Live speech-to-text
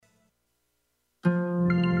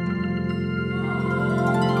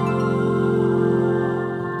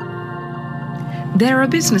There are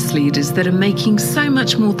business leaders that are making so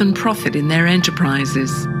much more than profit in their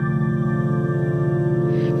enterprises.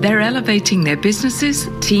 They're elevating their businesses,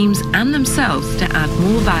 teams, and themselves to add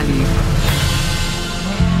more value.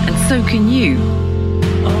 And so can you.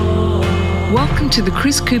 Welcome to the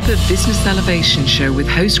Chris Cooper Business Elevation Show with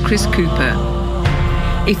host Chris Cooper.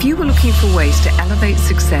 If you were looking for ways to elevate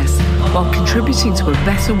success while contributing to a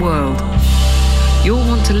better world, you'll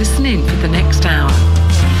want to listen in for the next hour.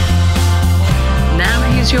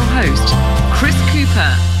 Now here's your host, Chris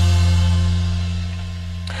Cooper.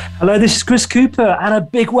 Hello, this is Chris Cooper, and a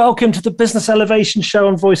big welcome to the Business Elevation Show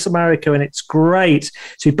on Voice America. And it's great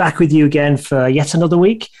to be back with you again for yet another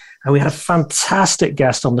week. And we had a fantastic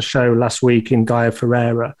guest on the show last week in Gaia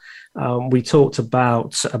Ferreira. We talked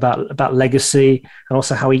about legacy and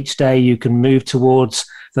also how each day you can move towards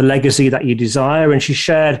the legacy that you desire. And she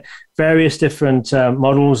shared various different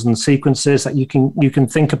models and sequences that you can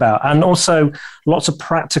think about, and also lots of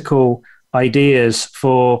practical ideas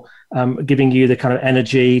for giving you the kind of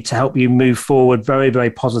energy to help you move forward very, very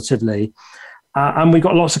positively. And we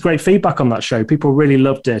got lots of great feedback on that show. People really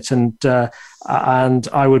loved it. And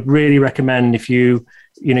I would really recommend, if you're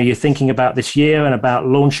thinking about this year and about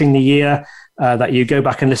launching the year, that you go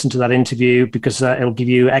back and listen to that interview, because it'll give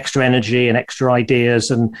you extra energy and extra ideas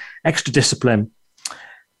and extra discipline.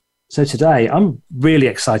 So today, I'm really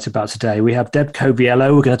excited about today. We have Deborah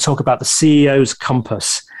Coviello. We're going to talk about the CEO's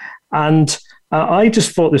compass. And I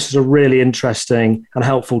just thought this was a really interesting and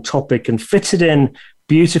helpful topic and fitted in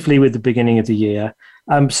beautifully with the beginning of the year.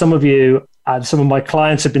 Some of you and some of my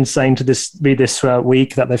clients have been saying to me this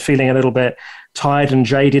week that they're feeling a little bit tired and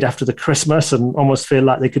jaded after the Christmas and almost feel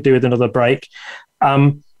like they could do with another break.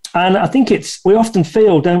 And I think we often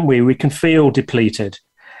feel, don't we? We can feel depleted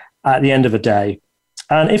at the end of the day.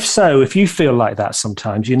 And if you feel like that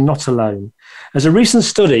sometimes, you're not alone. As a recent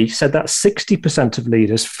study said that 60% of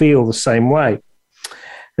leaders feel the same way.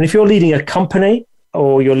 And if you're leading a company,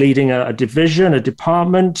 or you're leading a division, a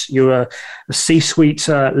department, you're a C-suite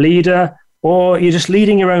leader, or you're just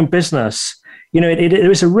leading your own business,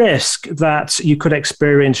 there is a risk that you could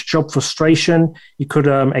experience job frustration, you could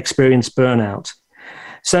experience burnout.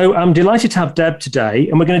 So I'm delighted to have Deb today,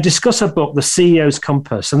 and we're going to discuss her book, The CEO's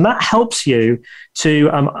Compass, and that helps you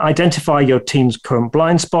to identify your team's current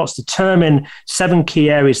blind spots, determine 7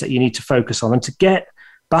 key areas that you need to focus on, and to get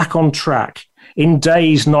back on track in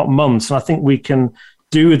days, not months. And I think we can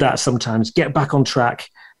do that sometimes, get back on track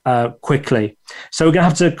quickly. So we're going to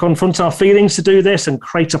have to confront our feelings to do this and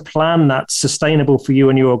create a plan that's sustainable for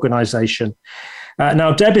you and your organization.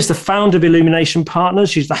 Now, Deb is the founder of Illumination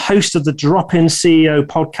Partners. She's the host of the Drop-In CEO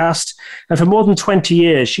podcast. And for more than 20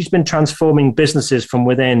 years, she's been transforming businesses from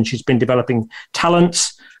within. She's been developing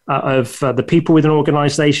talents of the people within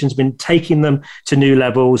organizations, been taking them to new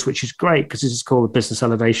levels, which is great because this is called the Business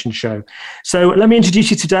Elevation Show. So let me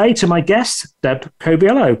introduce you today to my guest, Deborah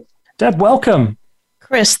Coviello. Deb, welcome.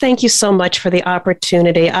 Chris, thank you so much for the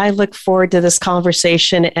opportunity. I look forward to this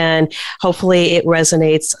conversation, and hopefully it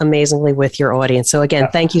resonates amazingly with your audience. So again,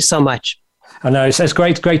 thank you so much. I know, it's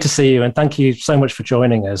great to see you, and thank you so much for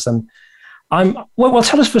joining us. And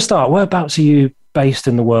tell us for a start, whereabouts are you based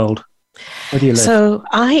in the world? Where do you live? So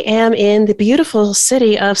I am in the beautiful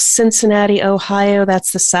city of Cincinnati, Ohio.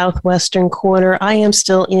 That's the southwestern corner. I am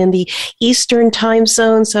still in the Eastern time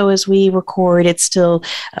zone. So as we record, it's still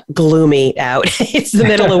gloomy out. It's the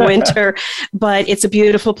middle of winter, but it's a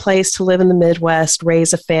beautiful place to live in the Midwest,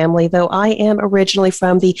 raise a family, though I am originally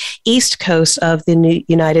from the East Coast of the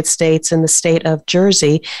United States in the state of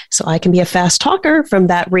Jersey. So I can be a fast talker from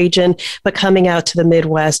that region, but coming out to the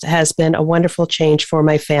Midwest has been a wonderful change for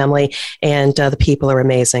my family. And the people are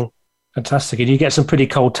amazing. Fantastic. And you get some pretty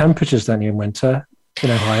cold temperatures then in winter in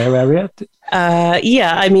Ohio area?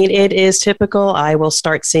 Yeah, I mean, it is typical. I will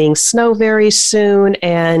start seeing snow very soon.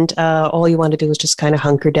 And all you want to do is just kind of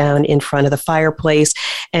hunker down in front of the fireplace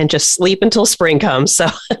and just sleep until spring comes. So,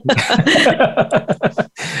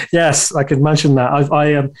 yes, I could mention that.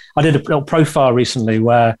 I did a little profile recently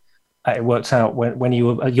where it worked out when you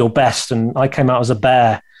were at your best, and I came out as a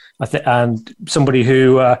bear. And somebody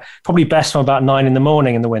who probably best from about 9 a.m.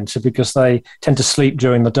 in the winter, because they tend to sleep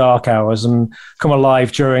during the dark hours and come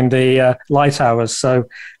alive during the light hours. So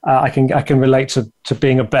I can relate to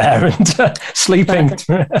being a bear and sleeping.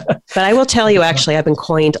 But I will tell you, actually, I've been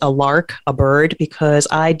coined a lark, a bird, because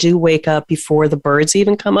I do wake up before the birds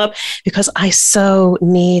even come up, because I so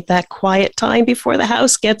need that quiet time before the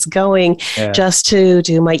house gets going, just to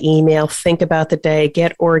do my email, think about the day,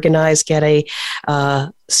 get organized, get a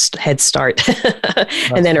head start,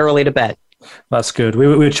 and then early to bed. That's good. We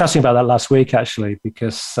were chatting about that last week, actually,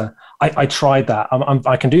 because I tried that.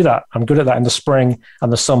 I can do that. I'm good at that in the spring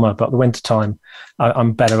and the summer, but the winter time,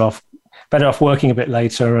 I'm better off working a bit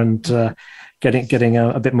later and getting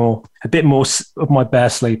a bit more of my bear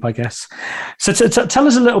sleep, I guess. So tell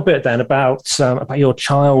us a little bit then about your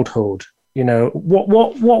childhood. You know, what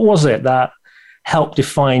was it that helped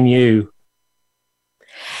define you?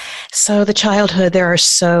 So the childhood, there are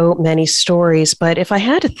so many stories, but if I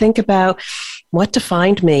had to think about what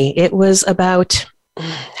defined me, it was about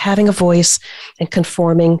having a voice and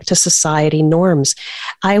conforming to society norms.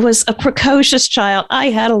 I was a precocious child.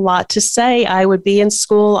 I had a lot to say. I would be in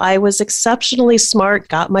school. I was exceptionally smart,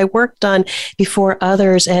 got my work done before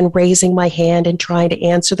others, and raising my hand and trying to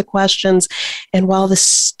answer the questions. And while the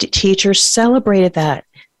teachers celebrated that,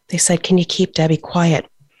 they said, "Can you keep Debbie quiet?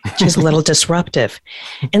 She's a little disruptive."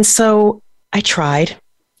 And so I tried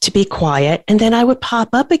to be quiet, and then I would pop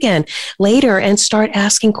up again later and start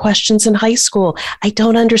asking questions in high school. "I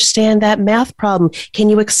don't understand that math problem. Can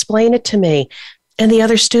you explain it to me?" And the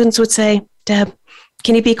other students would say, "Deb,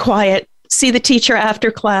 can you be quiet? See the teacher after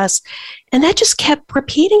class." And that just kept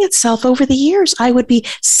repeating itself over the years. I would be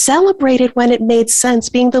celebrated when it made sense,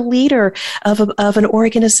 being the leader of an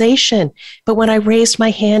organization. But when I raised my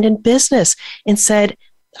hand in business and said,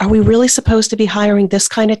 "Are we really supposed to be hiring this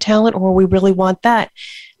kind of talent, or we really want that?"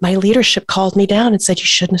 my leadership called me down and said, "You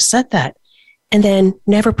shouldn't have said that." And then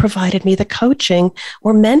never provided me the coaching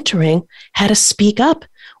or mentoring how to speak up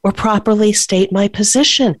or properly state my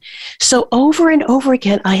position. So over and over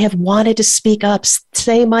again, I have wanted to speak up,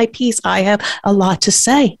 say my piece. I have a lot to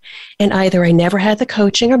say. And either I never had the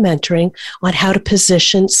coaching or mentoring on how to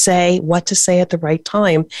position, say what to say at the right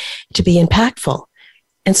time to be impactful.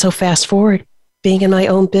 And so fast forward, being in my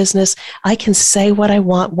own business, I can say what I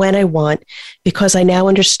want when I want, because I now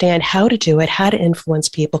understand how to do it, how to influence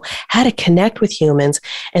people, how to connect with humans.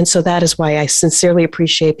 And so that is why I sincerely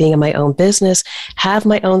appreciate being in my own business, have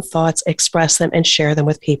my own thoughts, express them, and share them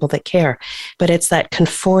with people that care. But it's that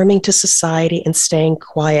conforming to society and staying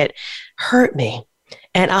quiet hurt me.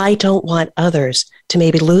 And I don't want others to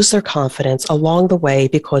maybe lose their confidence along the way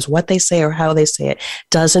because what they say or how they say it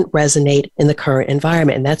doesn't resonate in the current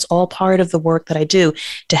environment. And that's all part of the work that I do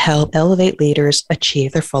to help elevate leaders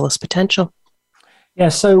achieve their fullest potential. Yeah.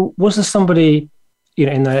 So was there somebody,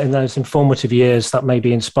 in those informative years that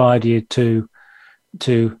maybe inspired you to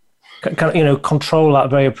kind of, control that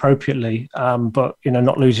very appropriately, but,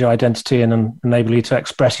 not lose your identity and enable you to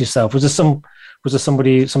express yourself? Was there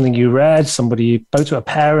something you read, somebody you spoke to, a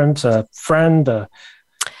parent, a friend?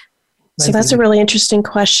 So that's a really interesting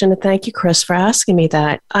question. And thank you, Chris, for asking me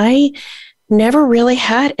that. I never really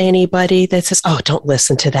had anybody that says, "Oh, don't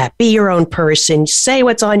listen to that. Be your own person. Say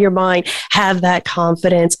what's on your mind. Have that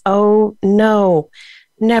confidence." Oh, no.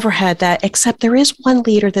 Never had that, except there is one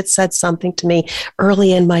leader that said something to me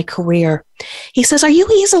early in my career. He says, "Are you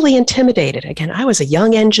easily intimidated?" Again, I was a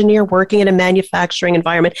young engineer working in a manufacturing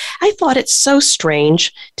environment. I thought it's so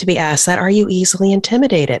strange to be asked that. "Are you easily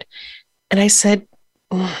intimidated?" And I said,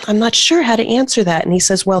 "I'm not sure how to answer that." And he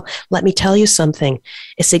says, "Well, let me tell you something."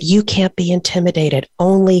 It said, "You can't be intimidated.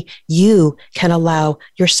 Only you can allow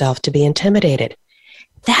yourself to be intimidated."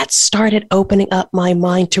 That started opening up my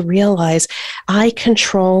mind to realize I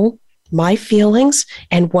control my feelings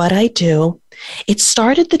and what I do. It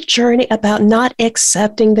started the journey about not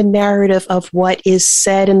accepting the narrative of what is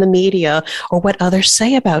said in the media or what others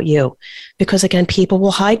say about you. Because again, people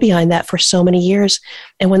will hide behind that for so many years.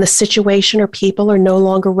 And when the situation or people are no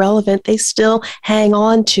longer relevant, they still hang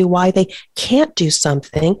on to why they can't do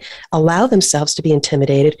something, allow themselves to be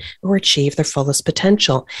intimidated, or achieve their fullest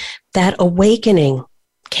potential. That awakening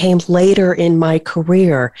came later in my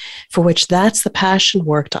career, for which that's the passion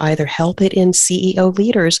work to either help it in CEO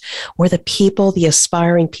leaders or the people, the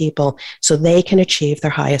aspiring people, so they can achieve their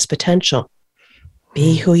highest potential.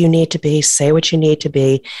 Be who you need to be, say what you need to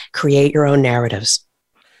be, create your own narratives.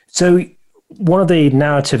 So one of the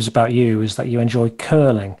narratives about you is that you enjoy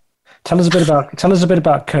curling. Tell us a bit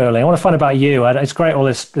about curling. I want to find out about you. It's great, all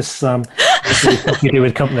this stuff you do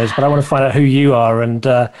with companies, but I want to find out who you are and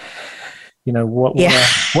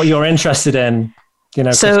what you're interested in.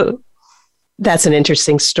 So that's an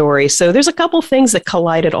interesting story. So there's a couple things that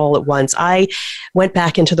collided all at once. I went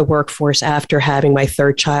back into the workforce after having my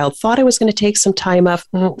third child, thought I was going to take some time off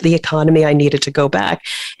the economy. I needed to go back.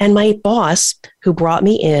 And my boss who brought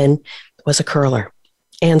me in was a curler.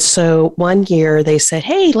 And so one year they said,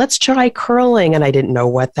 "Hey, let's try curling." And I didn't know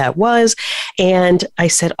what that was. And I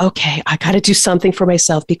said, "Okay, I got to do something for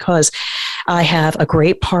myself," because I have a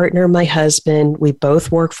great partner, my husband. We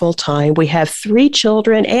both work full time. We have 3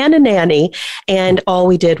 children and a nanny, and all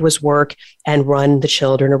we did was work and run the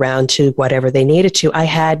children around to whatever they needed to. I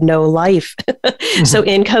had no life. So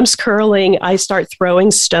in comes curling. I start throwing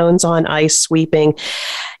stones on ice, sweeping,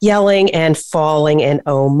 yelling and falling, and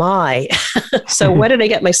oh my. So what did I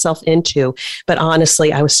get myself into? But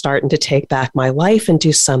honestly, I was starting to take back my life and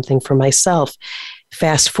do something for myself.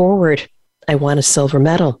 Fast forward, I won a silver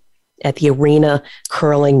medal at the arena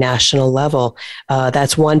curling national level.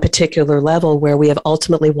 That's one particular level where we have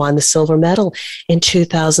ultimately won the silver medal in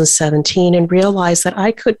 2017, and realized that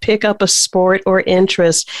I could pick up a sport or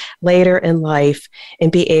interest later in life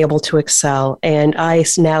and be able to excel. And I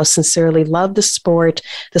now sincerely love the sport,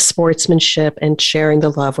 the sportsmanship, and sharing the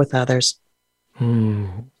love with others.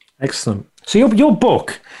 Excellent. So your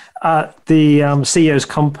book, the CEO's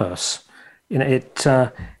Compass,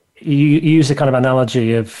 you use a kind of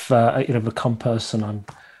analogy of a compass, and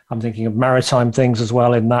I'm thinking of maritime things as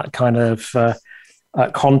well in that kind of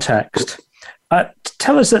context.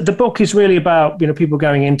 Tell us that the book is really about people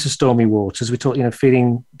going into stormy waters. We talk,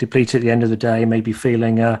 feeling depleted at the end of the day, maybe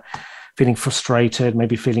feeling frustrated,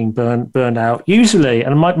 maybe feeling burned out. Usually,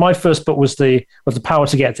 and my first book was the Power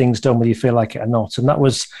to Get Things Done Whether You Feel Like It or Not, and that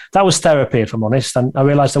was therapy, if I'm honest. And I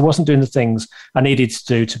realized I wasn't doing the things I needed to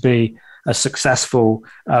do to be a successful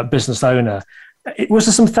business owner. Was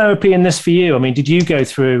there some therapy in this for you? I mean, did you go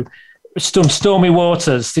through some stormy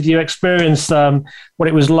waters? Did you experience what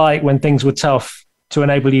it was like when things were tough to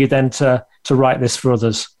enable you then to write this for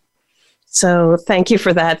others? So thank you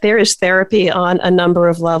for that. There is therapy on a number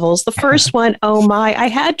of levels. The first one, oh my, I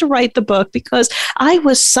had to write the book because I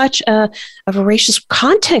was such a voracious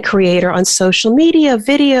content creator on social media,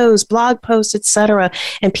 videos, blog posts, etc.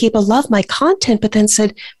 And people loved my content, but then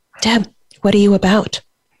said, Deb, what are you about?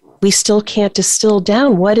 We still can't distill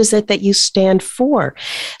down. What is it that you stand for?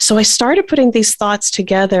 So I started putting these thoughts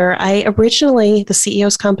together. The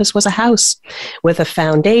CEO's Compass was a house with a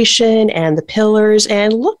foundation and the pillars,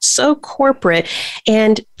 and looked so corporate,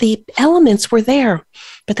 and the elements were there.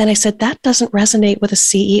 But then I said, that doesn't resonate with a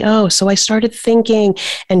CEO. So I started thinking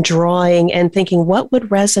and drawing and thinking what would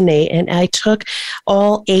resonate. And I took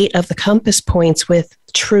all 8 of the compass points, with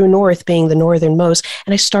true north being the northernmost,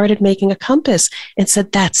 and I started making a compass and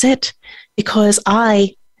said, that's it. Because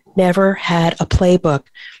I never had a playbook.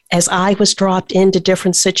 As I was dropped into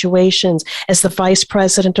different situations, as the vice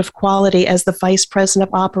president of quality, as the vice president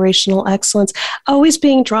of operational excellence, always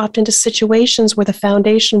being dropped into situations where the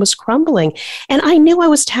foundation was crumbling. And I knew I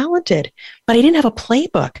was talented, but I didn't have a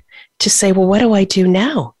playbook to say, well, what do I do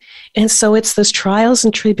now? And so it's those trials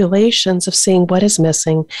and tribulations of seeing what is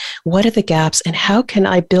missing, what are the gaps, and how can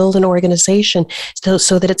I build an organization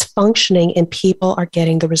so that it's functioning and people are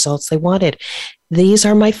getting the results they wanted. These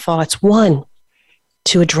are my thoughts. 1,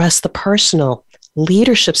 to address the personal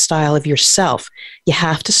leadership style of yourself. You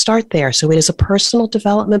have to start there. So it is a personal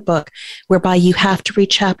development book whereby you have to read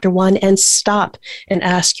chapter 1 and stop and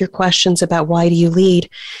ask your questions about why do you lead?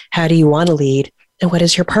 How do you want to lead? And what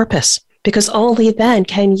is your purpose? Because only then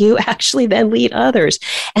can you actually then lead others.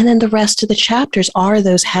 And then the rest of the chapters are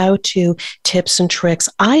those how-to tips and tricks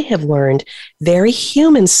I have learned, very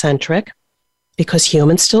human-centric, because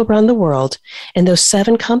humans still run the world. And those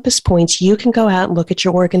 7 compass points, you can go out and look at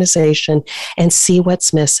your organization and see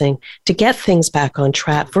what's missing to get things back on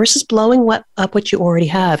track versus blowing up what you already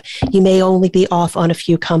have. You may only be off on a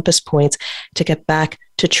few compass points to get back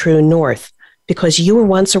to true north, because you were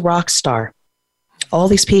once a rock star. All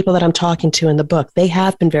these people that I'm talking to in the book, they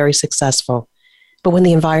have been very successful. But when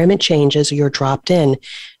the environment changes or you're dropped in,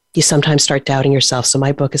 you sometimes start doubting yourself. So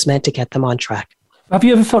my book is meant to get them on track. Have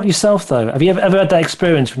you ever felt yourself, though? Have you ever had that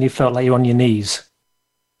experience when you felt like you're on your knees?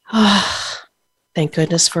 Thank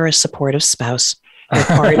goodness for a supportive spouse, or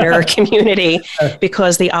partner, or community,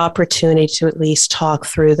 because the opportunity to at least talk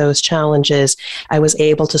through those challenges, I was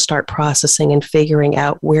able to start processing and figuring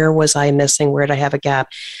out where was I missing, where did I have a gap.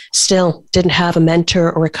 Still didn't have a mentor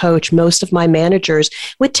or a coach. Most of my managers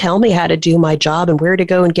would tell me how to do my job and where to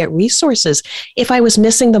go and get resources. If I was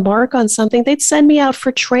missing the mark on something, they'd send me out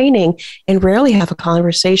for training and rarely have a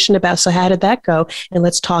conversation about, so how did that go? And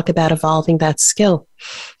let's talk about evolving that skill.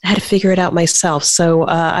 I had to figure it out myself. So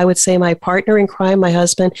I would say my partner in crime, my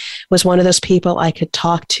husband, was one of those people I could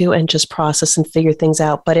talk to and just process and figure things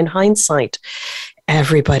out. But in hindsight,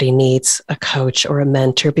 everybody needs a coach or a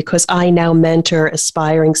mentor, because I now mentor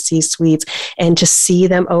aspiring C-suites, and to see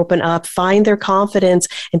them open up, find their confidence,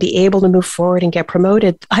 and be able to move forward and get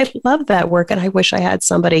promoted. I love that work, and I wish I had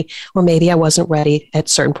somebody, or maybe I wasn't ready at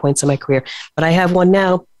certain points in my career. But I have one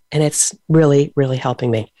now, and it's really, really helping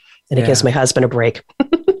me. And it gives my husband a break.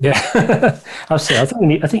 Yeah,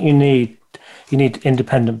 absolutely. I think you need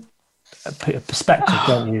independent perspective,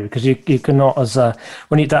 don't you? Because you cannot, as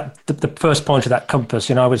when you the first point of that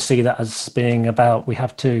compass, I would see that as being about we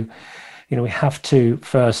have to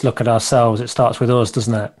first look at ourselves. It starts with us,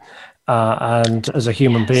 doesn't it? And as a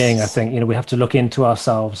human being, I think we have to look into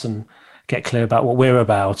ourselves and get clear about what we're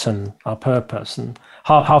about and our purpose. And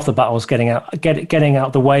half the battle is getting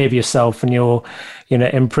out the way of yourself and your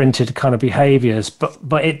imprinted kind of behaviors.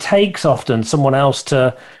 But it takes often someone else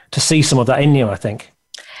to see some of that in you, I think.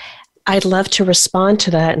 I'd love to respond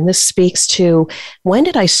to that. And this speaks to, when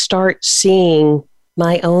did I start seeing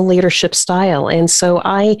my own leadership style? And so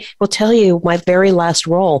I will tell you, my very last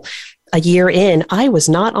role, a year in, I was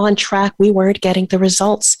not on track. We weren't getting the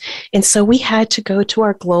results. And so we had to go to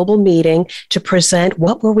our global meeting to present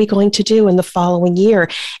what were we going to do in the following year.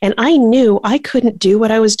 And I knew I couldn't do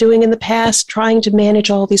what I was doing in the past, trying to manage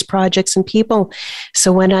all these projects and people.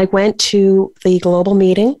 So when I went to the global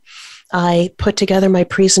meeting, I put together my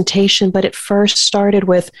presentation, but it first started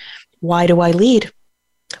with, why do I lead?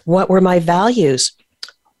 What were my values?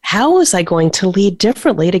 How was I going to lead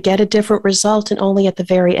differently to get a different result? And only at the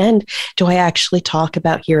very end do I actually talk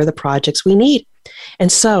about, here are the projects we need.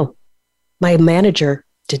 And so my manager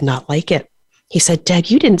did not like it. He said, Deb,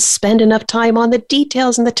 you didn't spend enough time on the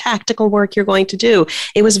details and the tactical work you're going to do.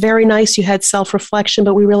 It was very nice. You had self-reflection,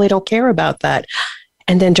 but we really don't care about that.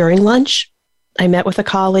 And then during lunch, I met with a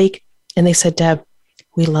colleague and they said, Deb,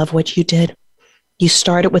 we love what you did. You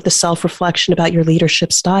started with the self-reflection about your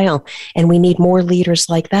leadership style, and we need more leaders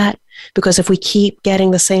like that, because if we keep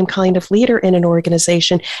getting the same kind of leader in an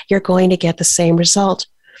organization, you're going to get the same result.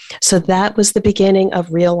 So that was the beginning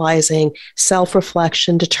of realizing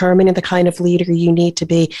self-reflection, determining the kind of leader you need to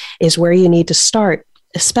be is where you need to start,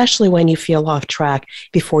 especially when you feel off track,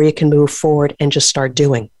 before you can move forward and just start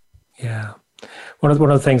doing. Yeah. One of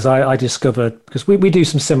the things I discovered, because we do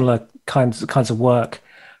some similar kinds of work,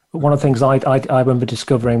 but one of the things I remember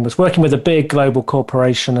discovering was working with a big global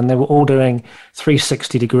corporation, and they were all doing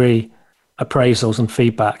 360-degree appraisals and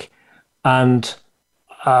feedback. And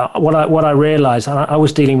what I realized, and I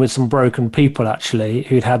was dealing with some broken people actually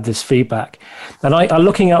who'd had this feedback, and I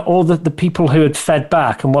looking at all the people who had fed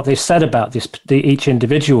back and what they said about each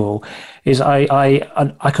individual, is I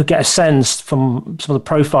could get a sense from some of the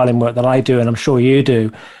profiling work that I do, and I'm sure you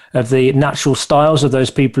do, of the natural styles of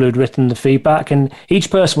those people who'd written the feedback. And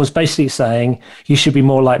each person was basically saying, you should be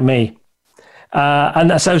more like me.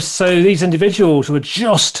 And so these individuals were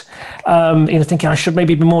just, thinking I should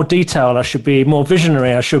maybe be more detailed. I should be more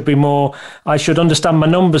visionary. I should understand my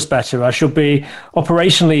numbers better. I should be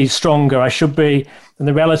operationally stronger. And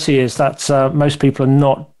the reality is that most people are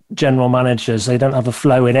not general managers. They don't have a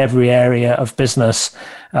flow in every area of business.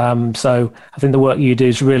 So I think the work you do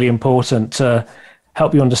is really important to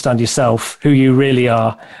help you understand yourself, who you really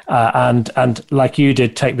are, and like you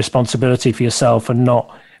did, take responsibility for yourself and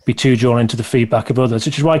not be too drawn into the feedback of others,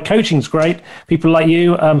 which is why coaching's great. People like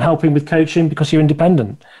you helping with coaching, because you're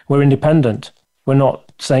independent. We're independent. We're not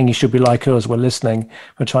saying you should be like us. We're listening.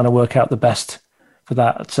 We're trying to work out the best for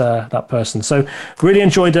that person. So really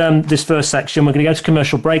enjoyed this first section. We're going to go to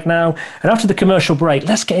commercial break now. And after the commercial break,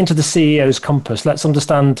 let's get into the CEO's compass. Let's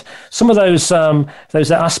understand some of those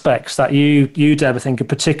aspects that you Deborah, think are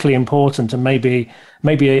particularly important and maybe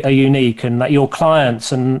are unique, and that your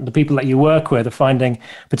clients and the people that you work with are finding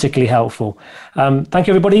particularly helpful. Thank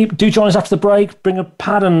you, everybody. Do join us after the break. Bring a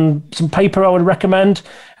pad and some paper, I would recommend,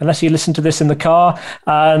 unless you listen to this in the car.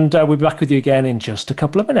 And we'll be back with you again in just a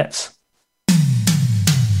couple of minutes.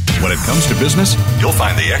 When it comes to business, you'll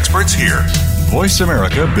find the experts here. Voice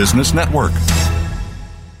America Business Network.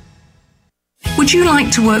 Would you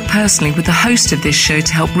like to work personally with the host of this show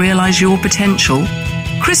to help realize your potential?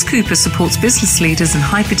 Chris Cooper supports business leaders and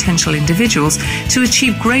high potential individuals to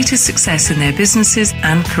achieve greater success in their businesses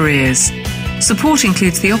and careers. Support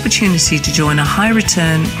includes the opportunity to join a high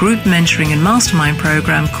return group mentoring and mastermind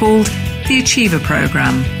program called the Achiever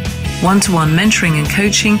Program. One-to-one mentoring and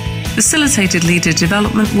coaching, facilitated leader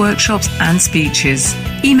development workshops and speeches.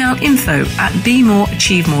 Email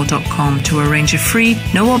info@bemoreachievemore.com to arrange a free,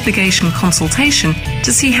 no-obligation consultation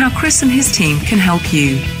to see how Chris and his team can help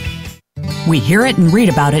you. We hear it and read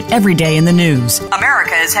about it every day in the news.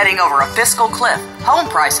 America is heading over a fiscal cliff. Home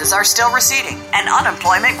prices are still receding and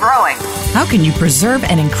unemployment growing. How can you preserve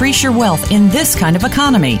and increase your wealth in this kind of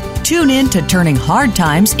economy? Tune in to Turning Hard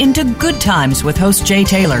Times into Good Times with host Jay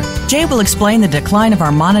Taylor. Jay will explain the decline of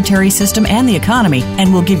our monetary system and the economy,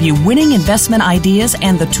 and will give you winning investment ideas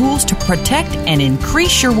and the tools to protect and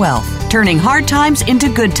increase your wealth. Turning Hard Times into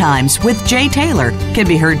Good Times with Jay Taylor can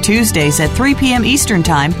be heard Tuesdays at 3 p.m. Eastern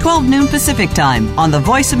Time, 12 noon Pacific Time on the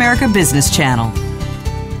Voice America Business Channel.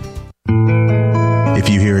 If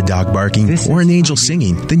you hear a dog barking or an angel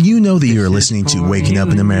singing, then you know that you are listening to Waking Up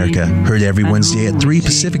in America. Heard every Wednesday at 3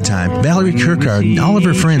 Pacific Time, Valerie Kirkard and all of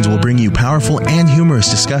her friends will bring you powerful and humorous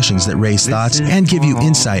discussions that raise thoughts and give you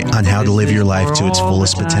insight on how to live your life to its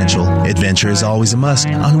fullest potential. Adventure is always a must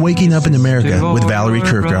on Waking Up in America with Valerie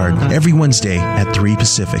Kirkard every Wednesday at 3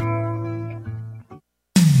 Pacific.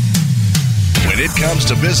 When it comes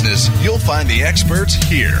to business, you'll find the experts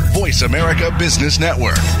here. Voice America Business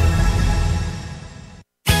Network.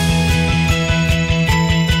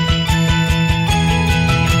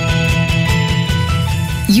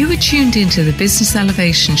 You are tuned into the Business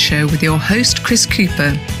Elevation Show with your host, Chris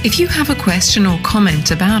Cooper. If you have a question or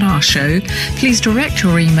comment about our show, please direct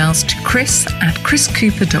your emails to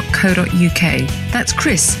chris@chriscooper.co.uk. That's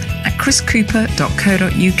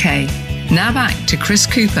chris@chriscooper.co.uk. Now back to Chris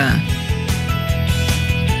Cooper.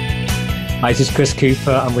 Hi, this is Chris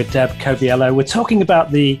Cooper. I'm with Deborah Coviello. We're talking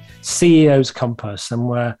about the CEO's compass, and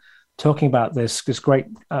we're talking about this great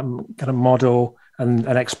kind of model and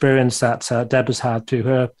an experience that Deborah's had through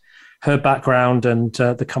her background and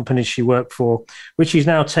the companies she worked for, which she's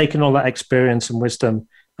now taken all that experience and wisdom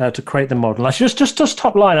to create the model. I just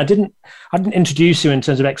top line. I didn't introduce you in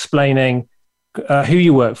terms of explaining who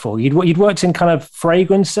you work for. You'd worked in kind of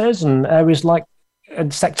fragrances and areas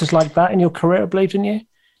and sectors like that in your career, I believe, didn't you?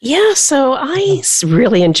 Yeah, so I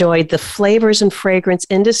really enjoyed the flavors and fragrance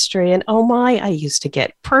industry. And oh my, I used to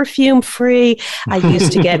get perfume free. I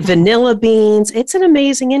used to get vanilla beans. It's an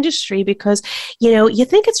amazing industry because, you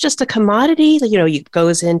think it's just a commodity. It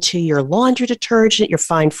goes into your laundry detergent, your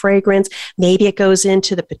fine fragrance. Maybe it goes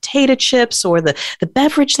into the potato chips or the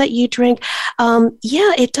beverage that you drink.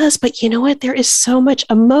 Yeah, it does. But you know what? There is so much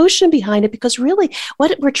emotion behind it because really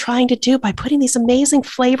what we're trying to do by putting these amazing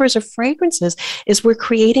flavors of fragrances is we're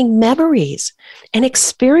creating memories and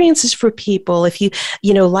experiences for people. If you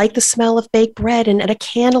like the smell of baked bread and a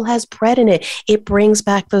candle has bread in it, it brings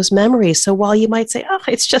back those memories. So while you might say, oh,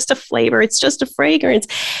 it's just a flavor, it's just a fragrance,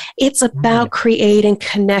 it's about creating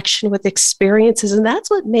connection with experiences. And that's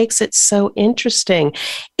what makes it so interesting.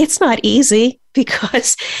 It's not easy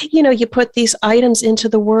because, you put these items into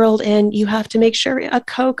the world and you have to make sure a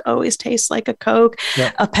Coke always tastes like a Coke,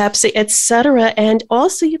 a Pepsi, etc. And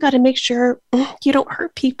also you got to make sure you don't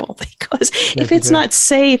hurt people because if it's not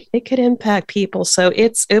safe, it could impact people. So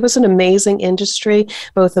it was an amazing industry,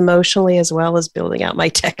 both emotionally as well as building out my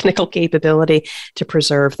technical capability to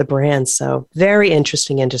preserve the brand. So very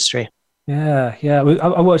interesting industry. Yeah.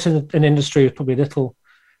 I worked in an industry with probably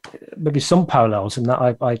maybe some parallels in that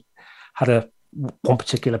I had one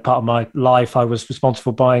particular part of my life, I was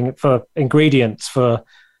responsible buying for ingredients for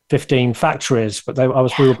 15 factories, but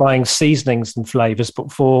we were buying seasonings and flavors,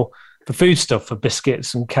 but for food stuff, for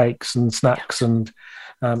biscuits and cakes and snacks. And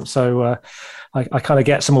so I kind of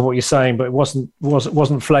get some of what you're saying, but it wasn't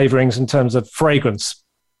flavorings in terms of fragrance.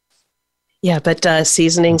 Yeah, but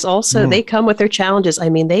seasonings also, they come with their challenges. I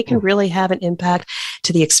mean, they can really have an impact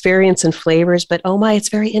to the experience and flavors, but oh my, it's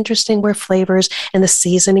very interesting where flavors and the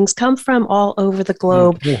seasonings come from all over the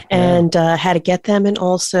globe and how to get them. And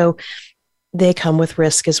also they come with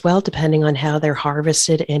risk as well, depending on how they're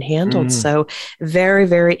harvested and handled. So very,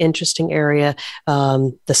 very interesting area,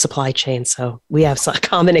 the supply chain. So we have some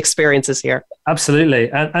common experiences here. Absolutely.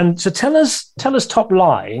 And so tell us top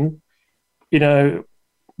line,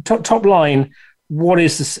 top line, what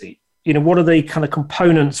is this? What are the kind of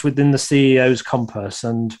components within the CEO's compass?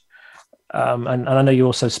 And I know you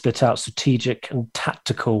also split out strategic and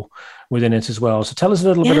tactical within it as well. So tell us a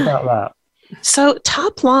little bit about that. So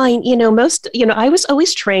top line, I was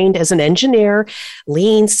always trained as an engineer,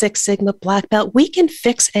 Lean, Six Sigma, Black Belt. We can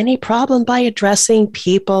fix any problem by addressing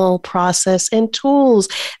people, process, and tools.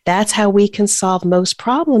 That's how we can solve most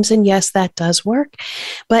problems. And yes, that does work.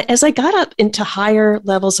 But as I got up into higher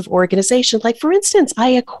levels of organization, like for instance,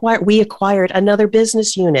 we acquired another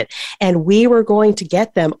business unit, and we were going to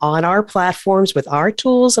get them on our platforms with our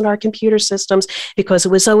tools and our computer systems because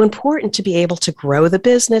it was so important to be able to grow the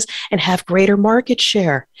business and have greater market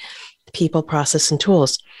share, people, process, and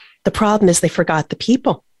tools. The problem is they forgot the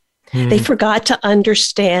people. They forgot to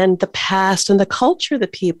understand the past and the culture of the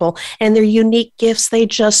people and their unique gifts. They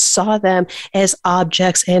just saw them as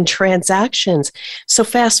objects and transactions. So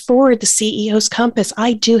fast forward, the CEO's compass.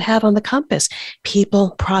 I do have on the compass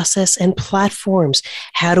people, process, and platforms.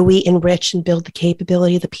 How do we enrich and build the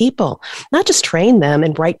capability of the people? Not just train them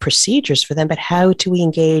and write procedures for them, but how do we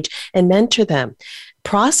engage and mentor them?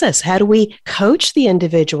 Process. How do we coach the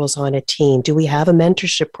individuals on a team? Do we have a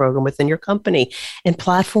mentorship program within your company? And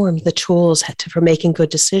platform, the tools for making good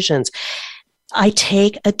decisions. I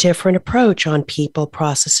take a different approach on people,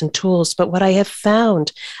 process, and tools. But what I have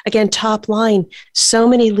found, again, top line, so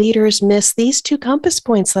many leaders miss these 2 compass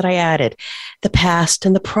points that I added, the past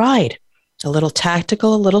and the pride. A little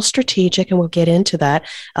tactical, a little strategic, and we'll get into that.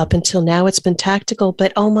 Up until now, it's been tactical,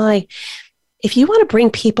 but oh my, if you want to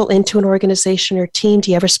bring people into an organization or team,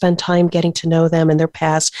 do you ever spend time getting to know them and their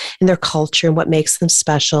past and their culture and what makes them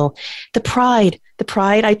special? The pride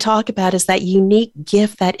I talk about is that unique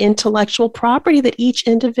gift, that intellectual property that each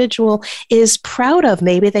individual is proud of.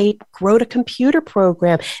 Maybe they wrote a computer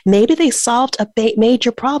program. Maybe they solved a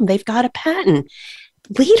major problem. They've got a patent.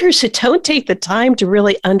 Leaders who don't take the time to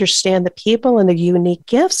really understand the people and their unique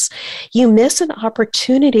gifts, you miss an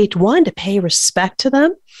opportunity to pay respect to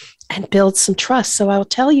them and build some trust. So I will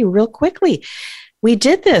tell you real quickly, we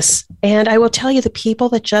did this. And I will tell you, the people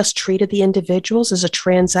that just treated the individuals as a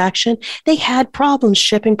transaction, they had problems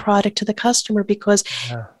shipping product to the customer because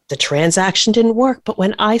the transaction didn't work. But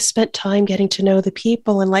when I spent time getting to know the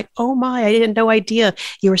people and like, oh my, I didn't no idea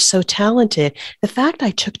you were so talented. The fact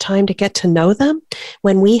I took time to get to know them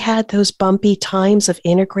when we had those bumpy times of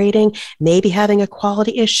integrating, maybe having a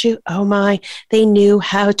quality issue, oh my, they knew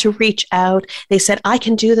how to reach out. They said, I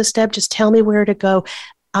can do this, Deb, just tell me where to go.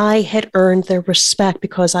 I had earned their respect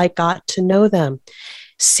because I got to know them.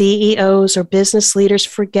 CEOs or business leaders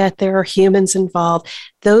forget there are humans involved.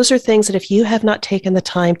 Those are things that if you have not taken the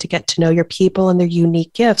time to get to know your people and their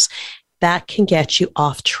unique gifts, that can get you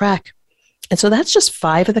off track. And so that's just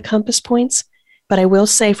 5 of the compass points. But I will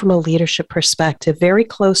say from a leadership perspective, very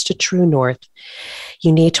close to true north,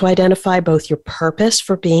 you need to identify both your purpose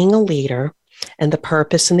for being a leader and the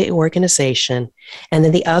purpose in the organization. And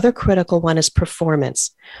then the other critical one is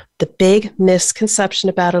performance. The big misconception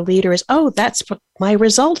about a leader is, oh, that's my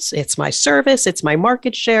results. It's my service. It's my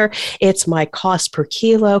market share. It's my cost per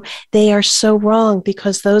kilo. They are so wrong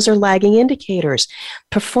because those are lagging indicators.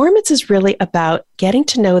 Performance is really about getting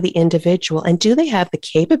to know the individual and do they have the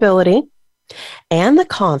capability and the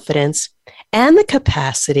confidence and the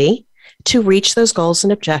capacity to reach those goals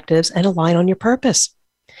and objectives and align on your purpose.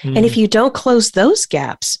 And if you don't close those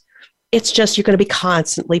gaps, it's just you're going to be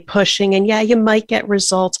constantly pushing. And yeah, you might get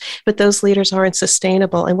results, but those leaders aren't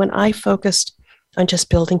sustainable. And when I focused on just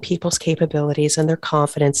building people's capabilities and their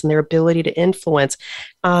confidence and their ability to influence,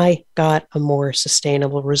 I got a more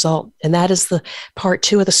sustainable result. And that is the part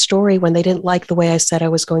 2 of the story when they didn't like the way I said I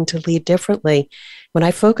was going to lead differently. When I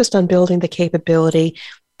focused on building the capability,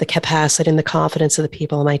 the capacity, and the confidence of the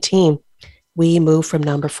people on my team, we moved from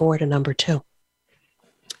number 4 to number 2.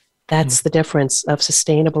 That's the difference of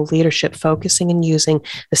sustainable leadership, focusing and using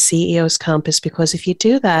the CEO's compass, because if you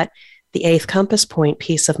do that, the 8th compass point,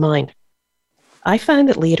 peace of mind. I find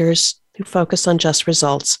that leaders who focus on just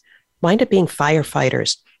results wind up being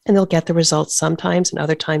firefighters, and they'll get the results sometimes and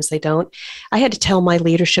other times they don't. I had to tell my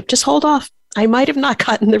leadership, just hold off. I might have not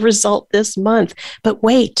gotten the result this month, but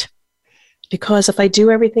wait. Because if I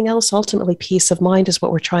do everything else, ultimately peace of mind is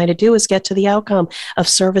what we're trying to do, is get to the outcome of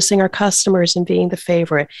servicing our customers and being the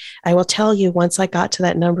favorite. I will tell you, once I got to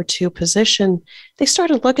that number 2 position, they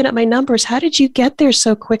started looking at my numbers. How did you get there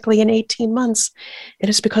so quickly in 18 months? It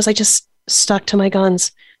is because I just stuck to my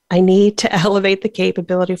guns. I need to elevate the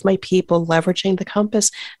capability of my people, leveraging the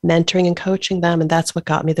compass, mentoring and coaching them. And that's what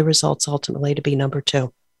got me the results ultimately to be number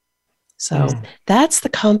 2. So that's the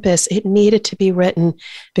compass. It needed to be written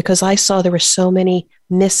because I saw there were so many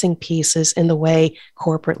missing pieces in the way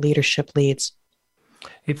corporate leadership leads.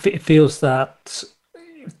 It feels that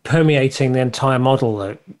permeating the entire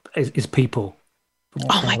model is people.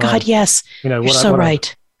 Oh my God, yes. You're so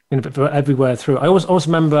right. Everywhere through. I always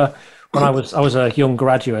remember when I was a young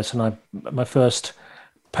graduate and my first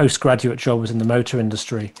postgraduate job was in the motor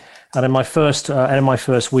industry. And in my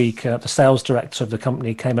first week, the sales director of the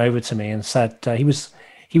company came over to me and said he was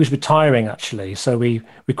retiring actually. So we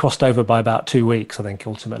crossed over by about 2 weeks, I think,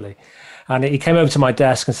 ultimately. And he came over to my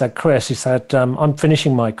desk and said, "Chris," he said, "I'm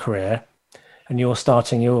finishing my career, and you're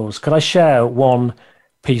starting yours. Could I share one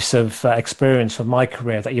piece of experience from my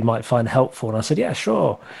career that you might find helpful?" And I said, "Yeah,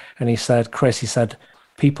 sure." And he said, "Chris," he said,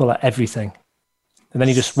 "people are everything." And then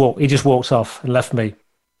he just walked off and left me.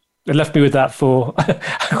 It left me with that for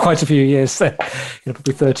quite a few years,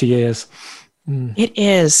 probably 30 years. It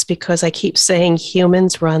is, because I keep saying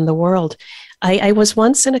humans run the world. I was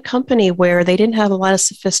once in a company where they didn't have a lot of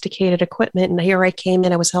sophisticated equipment. And here I came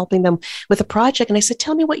in, I was helping them with a project. And I said,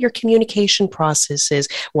 tell me what your communication process is.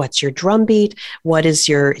 What's your drumbeat? Do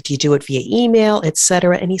you do it via email, et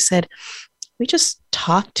cetera? And he said, we just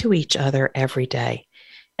talk to each other every day.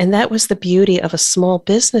 And that was the beauty of a small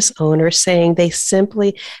business owner saying they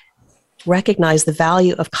simply recognize the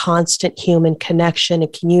value of constant human connection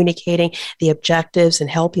and communicating the objectives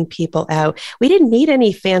and helping people out. We didn't need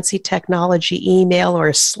any fancy technology, email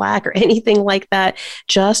or Slack or anything like that.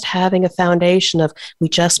 Just having a foundation of, we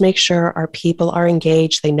just make sure our people are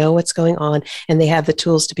engaged, they know what's going on, and they have the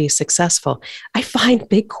tools to be successful. I find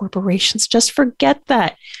big corporations just forget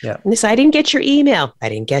that. Yeah. And they say, I didn't get your email. I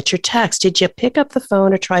didn't get your text. Did you pick up the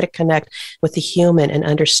phone or try to connect with the human and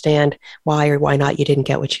understand why or why not you didn't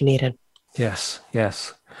get what you needed? Yes.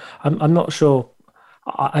 I'm not sure.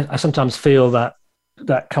 I sometimes feel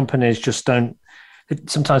that companies just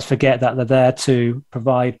sometimes forget that they're there to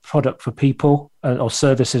provide product for people or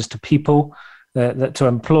services to people, that to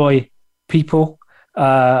employ people,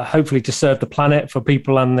 hopefully to serve the planet for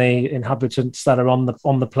people and the inhabitants that are on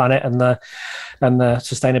the planet and the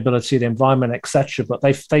sustainability of the environment, etc. But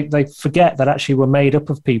they forget that actually we're made up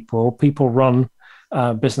of people. People run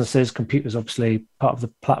businesses, computers, obviously part of the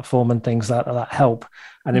platform and things that help,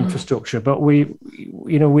 and infrastructure. But we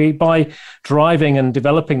by driving and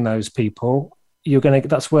developing those people,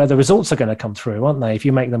 that's where the results are going to come through, aren't they? If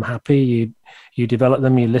you make them happy, you develop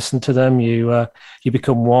them, you listen to them, you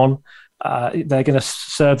become one. They're going to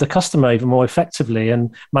serve the customer even more effectively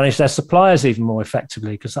and manage their suppliers even more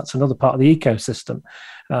effectively, because that's another part of the ecosystem.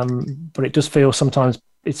 But it does feel sometimes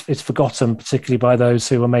it's forgotten, particularly by those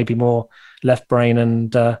who are maybe more left brain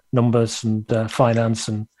and numbers and finance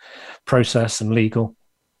and process and legal.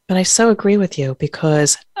 But I so agree with you,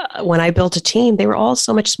 because when I built a team, they were all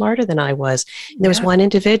so much smarter than I was. There was one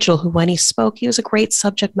individual who, when he spoke, he was a great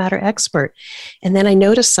subject matter expert. And then I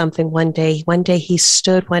noticed something one day. One day he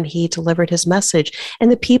stood when he delivered his message,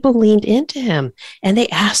 and the people leaned into him and they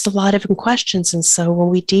asked a lot of him questions. And so when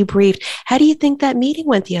we debriefed, how do you think that meeting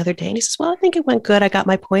went the other day? And he says, well, I think it went good. I got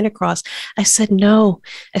my point across. I said, no.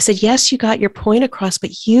 I said, yes, you got your point across,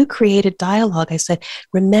 but you created dialogue. I said,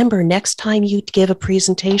 remember, next time you give a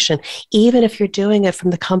presentation, even if you're doing it from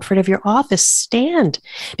the comfort of your office, stand.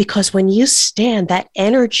 Because when you stand, that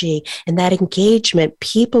energy and that engagement,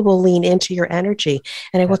 people will lean into your energy.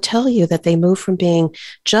 And I will tell you that they move from being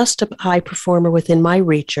just a high performer within my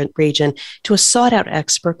region to a sought out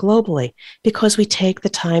expert globally, because we take the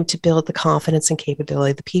time to build the confidence and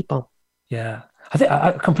capability of the people. Yeah, I think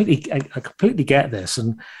I completely get this.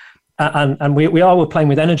 And we're playing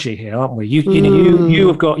with energy here, aren't we?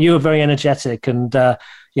 You're very energetic and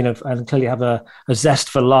and clearly have a zest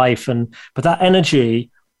for life. But that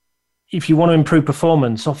energy, if you want to improve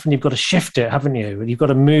performance, often you've got to shift it, haven't you? You've got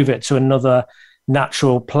to move it to another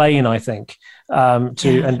natural plane, I think, and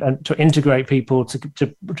to integrate people,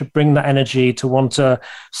 to bring that energy, to want to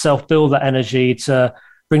self-build that energy, to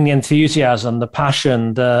bring the enthusiasm, the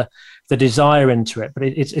passion, the desire into it. But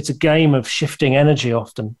it's a game of shifting energy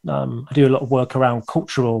often. I do a lot of work around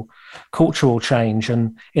cultural change,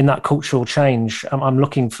 and in that cultural change, I'm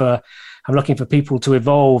looking for people to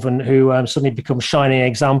evolve and who suddenly become shining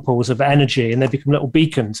examples of energy, and they become little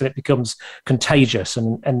beacons, and it becomes contagious.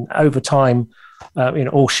 And over time,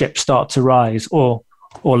 all ships start to rise or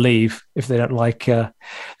leave if they don't they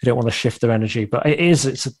don't want to shift their energy. But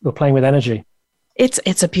we're playing with energy.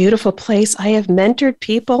 It's a beautiful place. I have mentored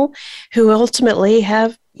people who ultimately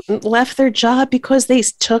have left their job because they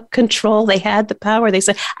took control. They had the power. They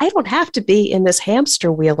said, I don't have to be in this hamster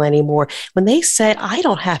wheel anymore. When they said, I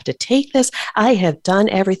don't have to take this, I have done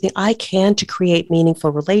everything I can to create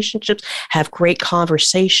meaningful relationships, have great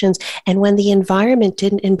conversations. And when the environment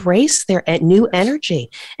didn't embrace their new energy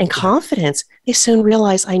and confidence, they soon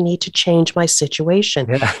realized, I need to change my situation.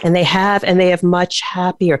 Yeah. And they have much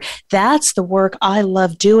happier. That's the work I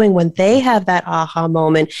love doing, when they have that aha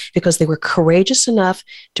moment because they were courageous enough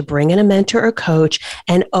to bring in a mentor or coach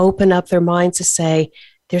and open up their minds to say,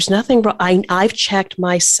 there's nothing wrong. I've checked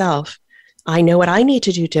myself. I know what I need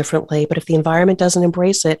to do differently, but if the environment doesn't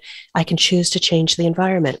embrace it, I can choose to change the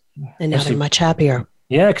environment. And now they're much happier.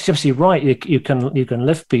 Yeah, because obviously, right, you can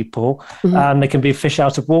lift people, and they can be fish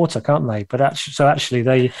out of water, can't they? But actually,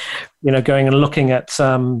 they, going and looking at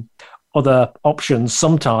other options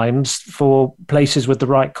sometimes for places with the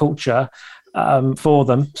right culture for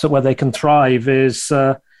them, so where they can thrive is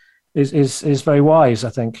very wise, I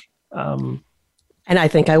think. And I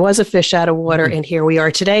think I was a fish out of water. And here we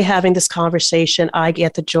are today having this conversation. I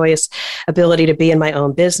get the joyous ability to be in my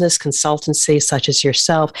own business, consultancy, such as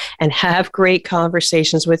yourself, and have great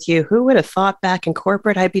conversations with you. Who would have thought back in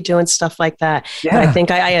corporate I'd be doing stuff like that? Yeah. But I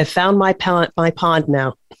think I have found my pond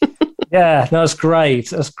now. Yeah, no, that's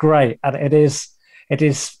great. That's great. And it is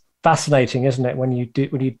fascinating, isn't it, when you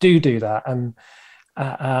do that, and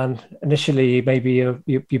initially maybe your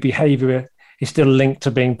behavior is still linked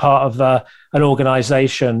to being part of an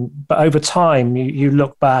organization, but over time you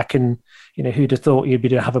look back and who'd have thought you'd be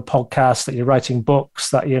to have a podcast, that you're writing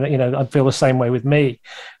books, that I feel the same way with me,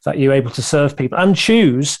 that you're able to serve people and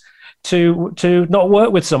choose to not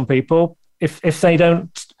work with some people if they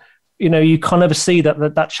don't. You can't ever see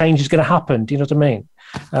that change is going to happen. Do you know what I mean?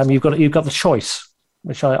 You've got the choice,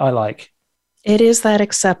 which I like. It is that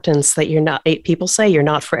acceptance that you're not, people say you're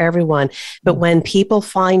not for everyone, but when people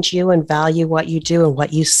find you and value what you do and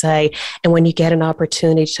what you say, and when you get an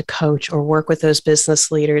opportunity to coach or work with those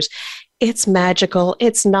business leaders, it's magical.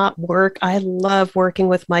 It's not work. I love working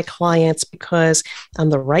with my clients because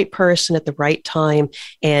I'm the right person at the right time.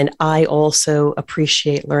 And I also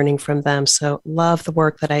appreciate learning from them. So love the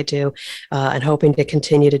work that I do and hoping to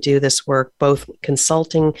continue to do this work, both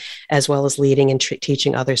consulting as well as leading and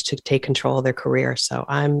teaching others to take control of their career. So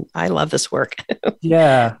I love this work.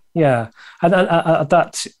 Yeah. And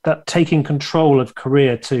that taking control of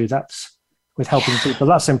career too, that's with helping people.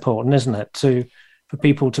 That's important, isn't it? For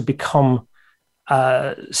people to become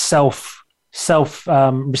self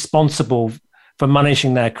responsible for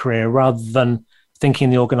managing their career rather than thinking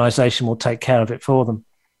the organization will take care of it for them.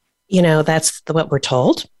 That's what we're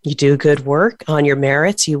told. You do good work on your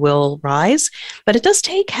merits, you will rise. But it does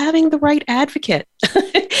take having the right advocate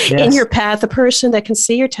in your path, the person that can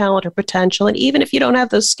see your talent or potential. And even if you don't have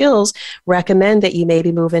those skills, recommend that you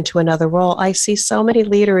maybe move into another role. I see so many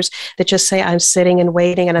leaders that just say, I'm sitting and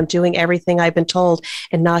waiting and I'm doing everything I've been told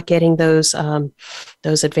and not getting those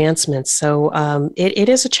advancements. So it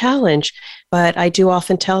is a challenge. But I do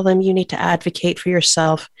often tell them you need to advocate for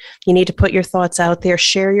yourself. You need to put your thoughts out there,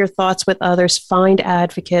 share your thoughts with others, find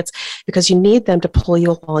advocates, because you need them to pull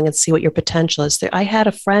you along and see what your potential is. I had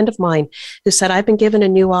a friend of mine who said, I've been given a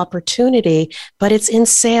new opportunity, but it's in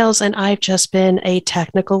sales and I've just been a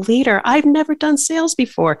technical leader. I've never done sales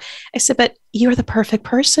before. I said, but you're the perfect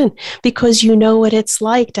person because you know what it's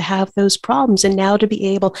like to have those problems and now to be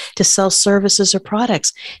able to sell services or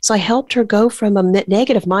products. So I helped her go from a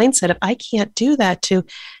negative mindset of I can't do that to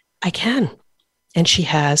I can. And she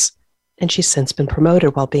has. And she's since been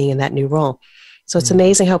promoted while being in that new role. So it's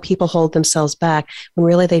amazing how people hold themselves back when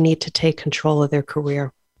really they need to take control of their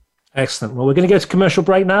career. Excellent. Well, we're going to go to commercial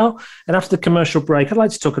break now. And after the commercial break, I'd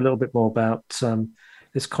like to talk a little bit more about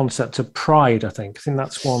this concept of pride, I think. I think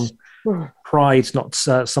that's one. Pride's not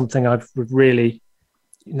something I've really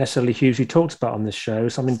necessarily hugely talked about on this show.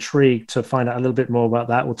 So I'm intrigued to find out a little bit more about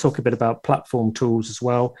that. We'll talk a bit about platform tools as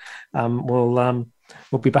well.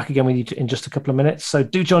 We'll be back again with you in just a couple of minutes. So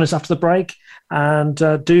do join us after the break, and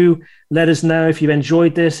do let us know if you've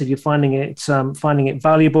enjoyed this, if you're finding it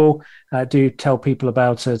valuable. Do tell people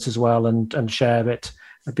about it as well and share it,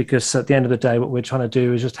 because at the end of the day, what we're trying to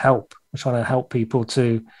do is just help. We're trying to help people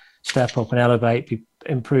to step up and elevate,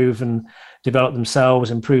 improve and develop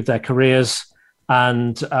themselves, improve their careers,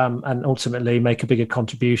 and ultimately make a bigger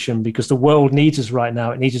contribution, because the world needs us right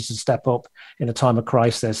now. It needs us to step up in a time of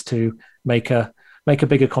crisis to make a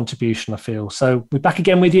bigger contribution, I feel. So we're back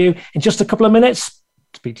again with you in just a couple of minutes.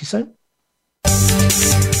 Speak to you soon.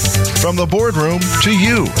 From the boardroom to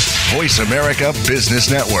you, Voice America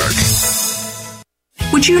Business Network.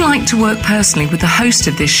 Would you like to work personally with the host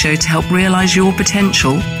of this show to help realize your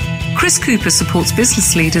potential? Chris Cooper supports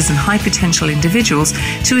business leaders and high potential individuals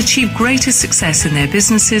to achieve greater success in their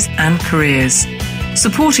businesses and careers.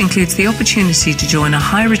 Support includes the opportunity to join a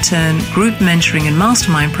high return group mentoring and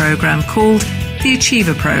mastermind program called the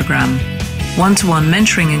Achiever Program. One-to-one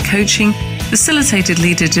mentoring and coaching, facilitated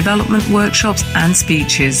leader development workshops and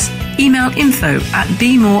speeches. Email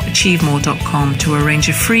info@bemoreachievemore.com to arrange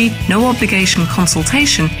a free, no obligation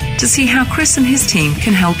consultation to see how Chris and his team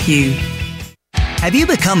can help you. Have you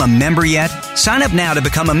become a member yet? Sign up now to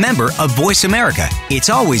become a member of Voice America.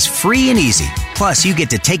 It's always free and easy. Plus, you get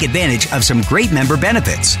to take advantage of some great member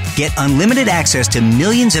benefits. Get unlimited access to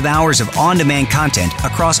millions of hours of on-demand content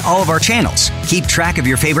across all of our channels. Keep track of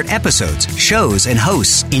your favorite episodes, shows, and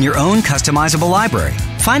hosts in your own customizable library.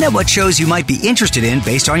 Find out what shows you might be interested in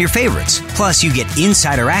based on your favorites. Plus, you get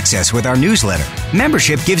insider access with our newsletter.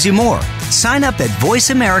 Membership gives you more. Sign up at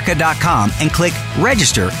voiceamerica.com and click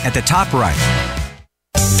register at the top right.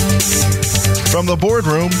 From the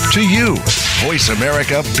boardroom to you, Voice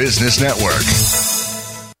America Business Network.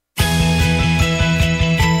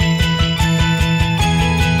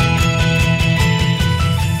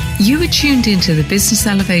 You are tuned into the Business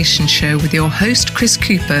Elevation Show with your host, Chris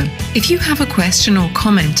Cooper. If you have a question or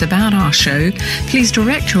comment about our show, please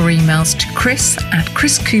direct your emails to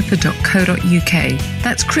chris@chriscooper.co.uk.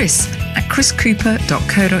 That's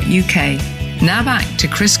chris@chriscooper.co.uk. Now back to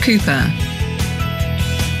Chris Cooper.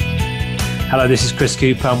 Hello, this is Chris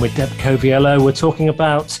Cooper. I'm with Deborah Coviello. We're talking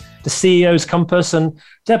about the CEO's compass. And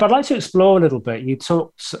Deb, I'd like to explore a little bit. You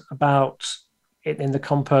talked about it in the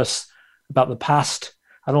compass, about the past,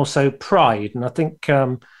 and also pride. And I think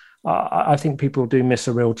people do miss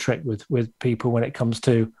a real trick with people when it comes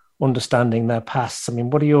to understanding their pasts. I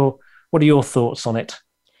mean, what are your thoughts on it?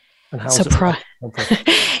 And how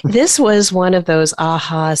This was one of those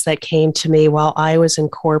ahas that came to me while I was in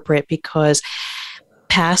corporate, because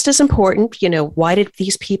past is important. You know, why did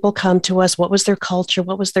these people come to us? What was their culture?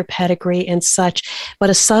 What was their pedigree and such? But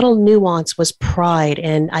a subtle nuance was pride.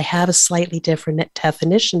 And I have a slightly different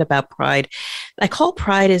definition about pride. I call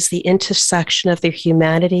pride as the intersection of their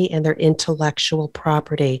humanity and their intellectual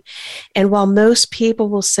property. And while most people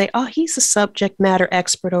will say, oh, he's a subject matter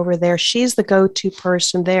expert over there, she's the go-to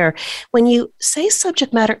person there, when you say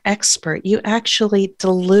subject matter expert, you actually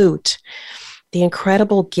dilute the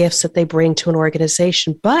incredible gifts that they bring to an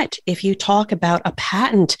organization. But if you talk about a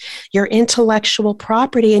patent, your intellectual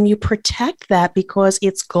property, and you protect that because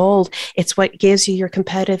it's gold, it's what gives you your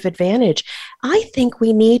competitive advantage. I think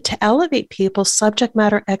we need to elevate people's subject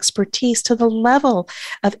matter expertise to the level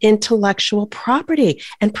of intellectual property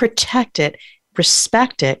and protect it,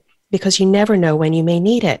 respect it, because you never know when you may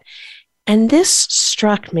need it. And this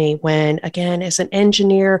struck me when, again, as an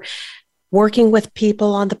engineer, working with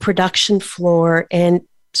people on the production floor and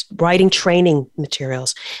writing training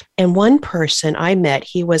materials. And one person I met,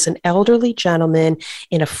 he was an elderly gentleman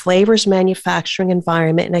in a flavors manufacturing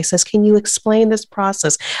environment. And I says, can you explain this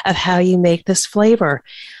process of how you make this flavor?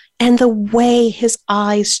 And the way his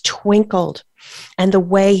eyes twinkled and the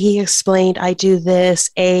way he explained, I do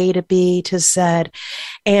this, A to B to Z.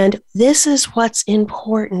 And this is what's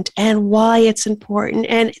important and why it's important.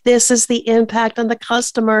 And this is the impact on the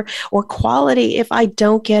customer or quality if I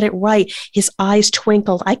don't get it right. His eyes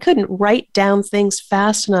twinkled. I couldn't write down things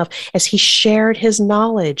fast enough as he shared his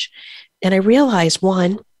knowledge. And I realized,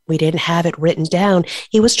 one, we didn't have it written down.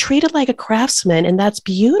 He was treated like a craftsman, and that's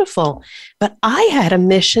beautiful. But I had a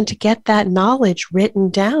mission to get that knowledge written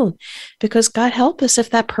down, because God help us if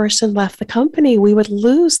that person left the company, we would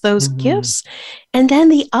lose those gifts. And then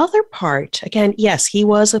the other part, again, yes, he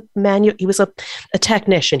was a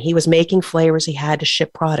technician. He was making flavors. He had to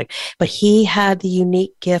ship product, but he had the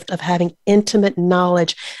unique gift of having intimate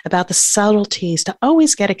knowledge about the subtleties to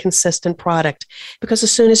always get a consistent product. Because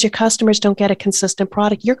as soon as your customers don't get a consistent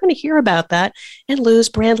product, you're going to hear about that and lose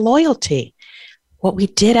brand loyalty. What we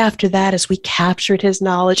did after that is we captured his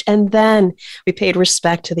knowledge, and then we paid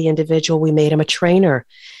respect to the individual. We made him a trainer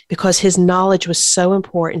because his knowledge was so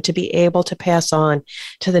important to be able to pass on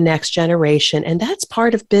to the next generation. And that's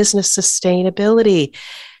part of business sustainability.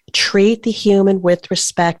 Treat the human with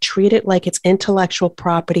respect, treat it like it's intellectual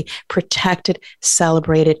property, protect it,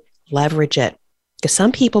 celebrate it, leverage it. Because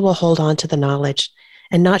some people will hold on to the knowledge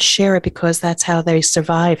and not share it because that's how they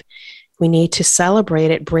survive. We need to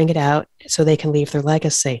celebrate it, bring it out so they can leave their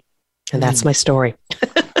legacy. And that's my story.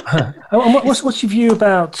 What's your view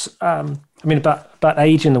about, about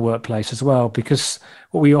age in the workplace as well? Because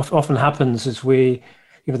what often happens is the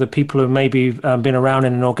people who maybe been around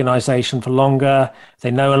in an organization for longer,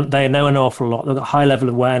 they know an awful lot. They've got a high level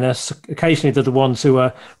of awareness. Occasionally they're the ones who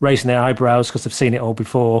are raising their eyebrows because they've seen it all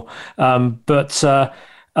before.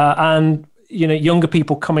 Younger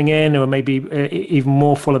people coming in who are maybe even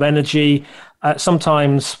more full of energy,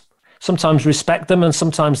 sometimes respect them and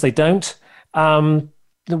sometimes they don't.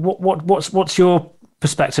 What's your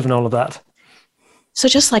perspective on all of that? So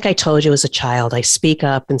just like I told you as a child, I speak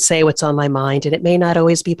up and say what's on my mind, and it may not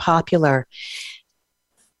always be popular.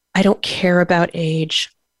 I don't care about age.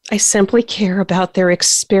 I simply care about their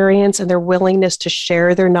experience and their willingness to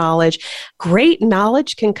share their knowledge. Great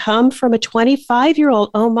knowledge can come from a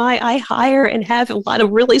 25-year-old. Oh my, I hire and have a lot of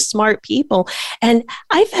really smart people. And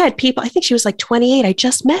I've had people, I think she was like 28. I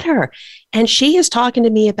just met her. And she is talking to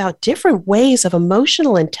me about different ways of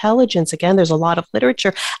emotional intelligence. Again, there's a lot of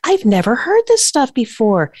literature. I've never heard this stuff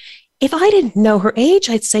before. If I didn't know her age,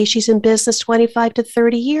 I'd say she's in business 25 to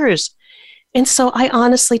 30 years. And so I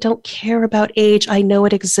honestly don't care about age. I know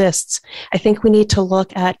it exists. I think we need to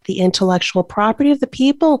look at the intellectual property of the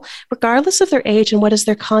people, regardless of their age, and what is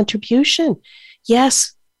their contribution.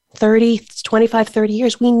 Yes, 25, 30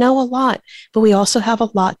 years, we know a lot, but we also have a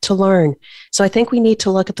lot to learn. So I think we need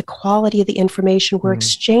to look at the quality of the information we're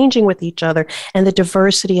exchanging with each other and the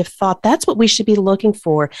diversity of thought. That's what we should be looking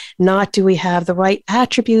for. Not do we have the right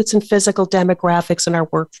attributes and physical demographics in our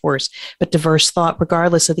workforce, but diverse thought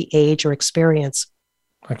regardless of the age or experience.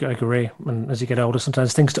 I agree. And as you get older,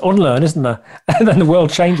 sometimes things to unlearn, isn't there? And then the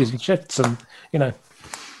world changes. You shift some,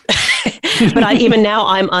 But even now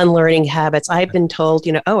I'm unlearning habits. I've been told,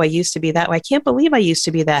 I used to be that way. I can't believe I used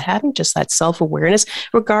to be that. Having just that self-awareness,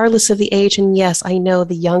 regardless of the age. And yes, I know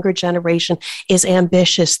the younger generation is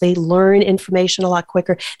ambitious. They learn information a lot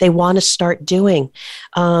quicker. They want to start doing.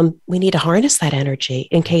 We need to harness that energy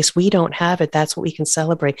in case we don't have it. That's what we can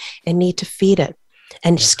celebrate and need to feed it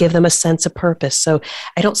and just give them a sense of purpose. So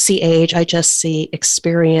I don't see age. I just see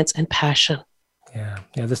experience and passion. Yeah.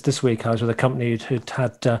 This week I was with a company who'd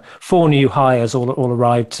had 4 new hires all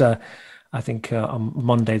arrived. I think on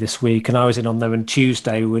Monday this week, and I was in on them. And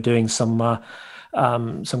Tuesday we were doing some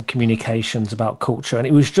communications about culture, and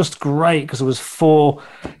it was just great because there was 4,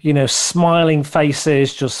 smiling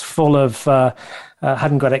faces, just full of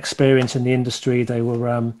hadn't got experience in the industry. They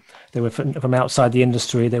were from outside the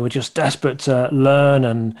industry. They were just desperate to learn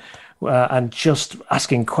and just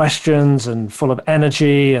asking questions and full of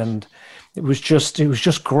energy and. It was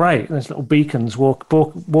just great. There's little beacons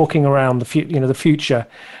walking around the future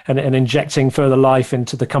and injecting further life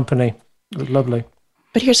into the company. It was lovely.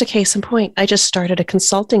 But here's a case in point. I just started a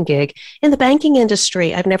consulting gig in the banking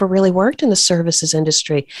industry. I've never really worked in the services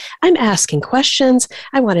industry. I'm asking questions.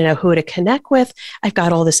 I want to know who to connect with. I've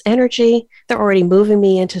got all this energy. They're already moving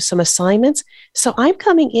me into some assignments. So I'm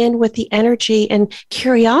coming in with the energy and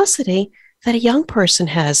curiosity that a young person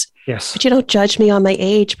has. Yes. But you don't judge me on my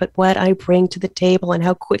age, but what I bring to the table and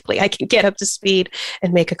how quickly I can get up to speed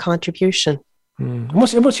and make a contribution.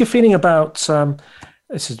 What's your feeling about,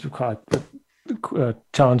 this is quite a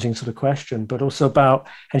challenging sort of question, but also about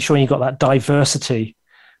ensuring you've got that diversity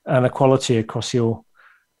and equality across your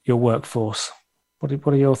workforce? What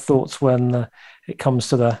are your thoughts when it comes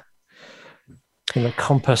to the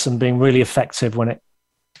compass and being really effective When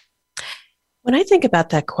I think about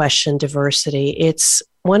that question, diversity, it's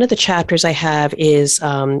one of the chapters I have is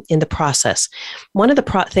in the process. One of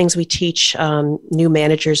the things we teach new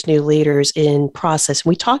managers, new leaders in process, and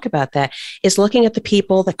we talk about that, is looking at the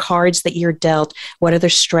people, the cards that you're dealt, what are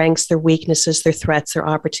their strengths, their weaknesses, their threats, their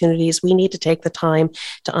opportunities. We need to take the time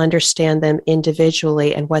to understand them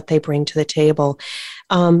individually and what they bring to the table.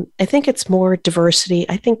 I think it's more diversity.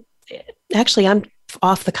 I think, actually, I'm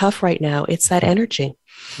off the cuff right now. It's that energy.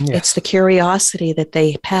 Yes. It's the curiosity that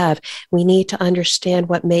they have. We need to understand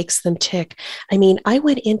what makes them tick. I mean, I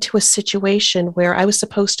went into a situation where I was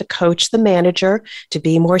supposed to coach the manager to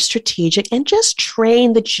be more strategic and just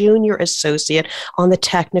train the junior associate on the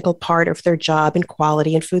technical part of their job in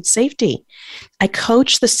quality and food safety. I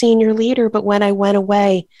coached the senior leader, but when I went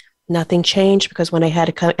away, nothing changed because when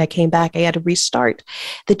I came back, I had to restart.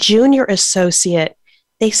 The junior associate,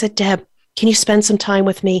 they said, Deb, can you spend some time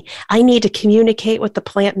with me? I need to communicate with the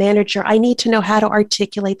plant manager. I need to know how to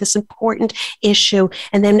articulate this important issue.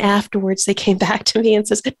 And then afterwards, they came back to me and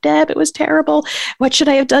says, Deb, it was terrible. What should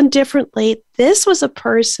I have done differently? This was a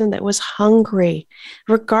person that was hungry,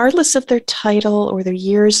 regardless of their title or their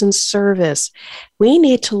years in service. We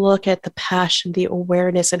need to look at the passion, the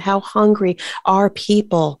awareness, and how hungry are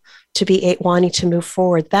people to be wanting to move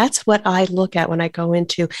forward. That's what I look at when I go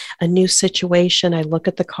into a new situation. I look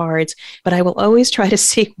at the cards, but I will always try to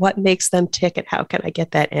see what makes them tick and how can I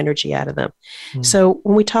get that energy out of them. So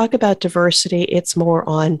when we talk about diversity, it's more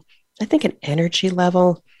on, I think, an energy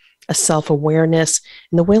level, a self-awareness,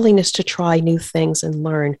 and the willingness to try new things and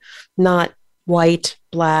learn, not white,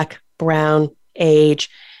 black, brown, age.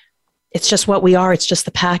 It's just what we are. It's just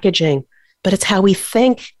the packaging, but it's how we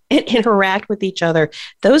think and interact with each other.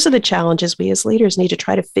 Those are the challenges we as leaders need to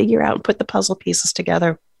try to figure out and put the puzzle pieces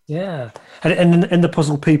together. Yeah. And in the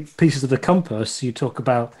puzzle pieces of the compass, you talk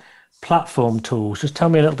about platform tools. Just tell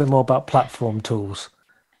me a little bit more about platform tools.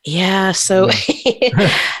 Yeah. So,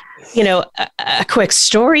 a quick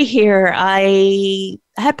story here. I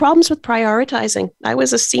had problems with prioritizing. I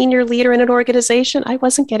was a senior leader in an organization. I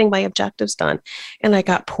wasn't getting my objectives done, and I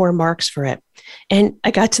got poor marks for it. And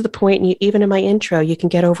I got to the point, even in my intro, you can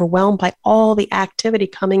get overwhelmed by all the activity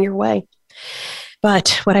coming your way.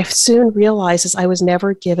 But what I soon realized is I was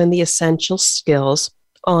never given the essential skills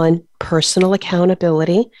on personal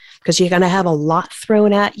accountability, because you're going to have a lot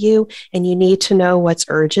thrown at you and you need to know what's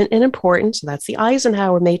urgent and important. So that's the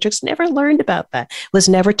Eisenhower matrix. Never learned about that. Was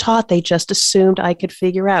never taught. They just assumed I could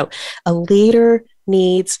figure out. A leader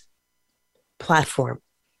needs platform.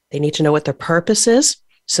 They need to know what their purpose is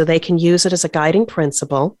so they can use it as a guiding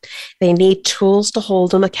principle. They need tools to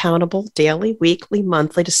hold them accountable daily, weekly,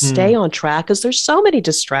 monthly to stay on track because there's so many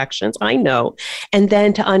distractions, I know. And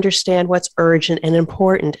then to understand what's urgent and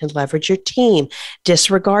important and leverage your team.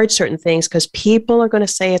 Disregard certain things because people are going to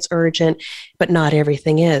say it's urgent, but not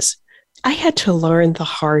everything is. I had to learn the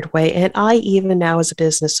hard way. And I, even now as a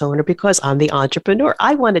business owner, because I'm the entrepreneur,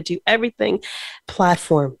 I want to do everything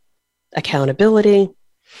platform, accountability,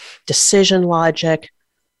 decision logic,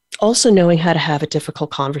 also knowing how to have a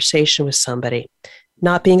difficult conversation with somebody,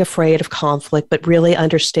 not being afraid of conflict, but really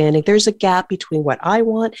understanding there's a gap between what I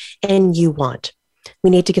want and you want.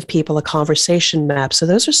 We need to give people a conversation map. So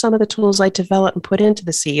those are some of the tools I developed and put into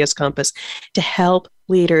the CEO's Compass to help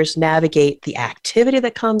leaders navigate the activity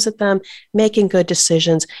that comes at them, making good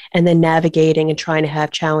decisions, and then navigating and trying to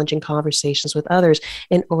have challenging conversations with others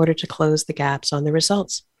in order to close the gaps on the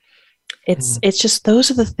results. It's just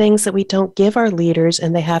those are the things that we don't give our leaders,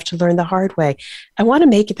 and they have to learn the hard way. I want to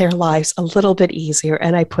make their lives a little bit easier,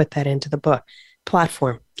 and I put that into the book.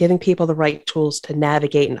 Platform, giving people the right tools to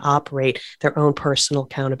navigate and operate their own personal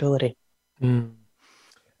accountability.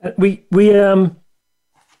 We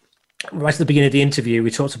right at the beginning of the interview, we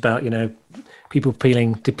talked about, people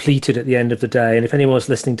feeling depleted at the end of the day. And if anyone's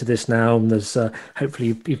listening to this now, and there's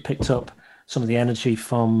hopefully you've picked up some of the energy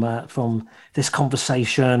from this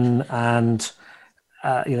conversation, and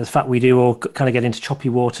the fact we do all kind of get into choppy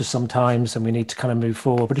waters sometimes, and we need to kind of move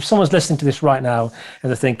forward. But if someone's listening to this right now and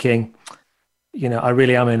they're thinking, I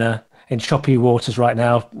really am in choppy waters right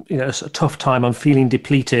now. It's a tough time. I'm feeling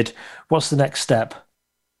depleted. What's the next step?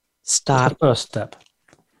 Stop. What's the first step?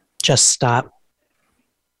 Just stop.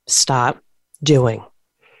 Stop doing.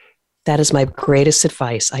 That is my greatest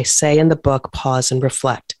advice. I say in the book, pause and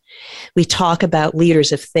reflect. We talk about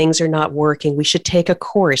leaders. If things are not working, we should take a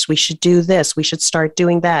course. We should do this. We should start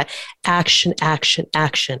doing that. Action, action,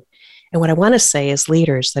 action. And what I want to say is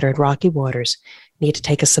leaders that are in rocky waters need to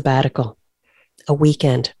take a sabbatical, a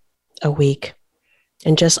weekend, a week,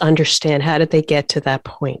 and just understand how did they get to that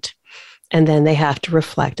point. And then they have to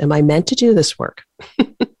reflect, am I meant to do this work?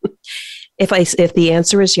 If the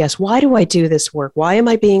answer is yes, why do I do this work? Why am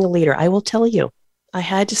I being a leader? I will tell you, I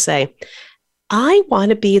had to say, I want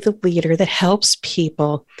to be the leader that helps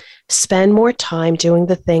people spend more time doing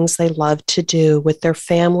the things they love to do with their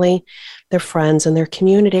family, their friends, and their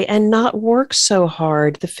community, and not work so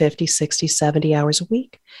hard the 50, 60, 70 hours a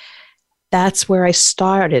week. That's where I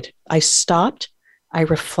started. I stopped, I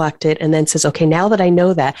reflected, and then says, okay, now that I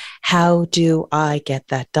know that, how do I get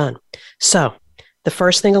that done? So the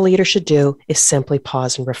first thing a leader should do is simply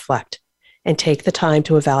pause and reflect and take the time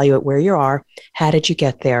to evaluate where you are. How did you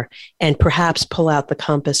get there? And perhaps pull out the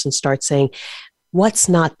compass and start saying, what's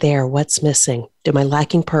not there? What's missing? Am I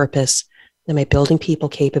lacking purpose? Am I building people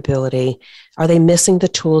capability? Are they missing the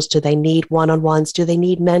tools? Do they need one-on-ones? Do they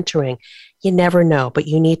need mentoring? You never know, but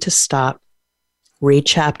you need to stop, read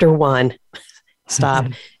chapter 1, stop,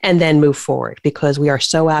 and then move forward, because we are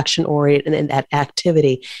so action-oriented, and that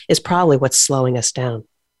activity is probably what's slowing us down.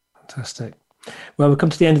 Fantastic. Well, we've come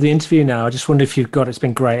to the end of the interview now. I just wonder if it's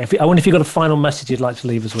been great. I wonder if you've got a final message you'd like to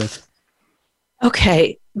leave us with.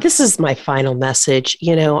 Okay, this is my final message.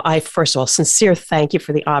 I, first of all, sincere thank you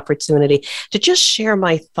for the opportunity to just share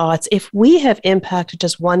my thoughts. If we have impacted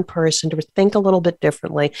just one person to think a little bit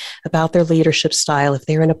differently about their leadership style, if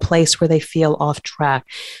they're in a place where they feel off track,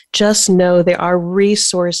 just know there are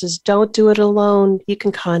resources. Don't do it alone. You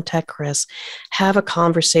can contact Chris, have a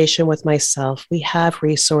conversation with myself. We have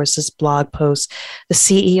resources, blog posts, the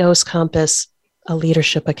CEO's Compass, a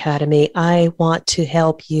leadership academy. I want to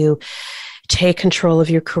help you take control of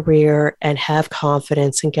your career and have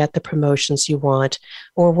confidence and get the promotions you want,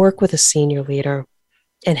 or work with a senior leader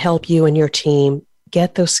and help you and your team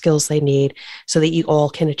get those skills they need so that you all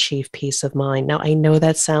can achieve peace of mind. Now, I know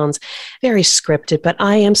that sounds very scripted, but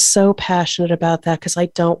I am so passionate about that because I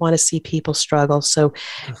don't want to see people struggle. So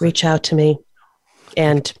reach out to me,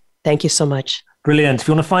 and thank you so much. Brilliant. If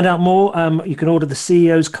you want to find out more, you can order the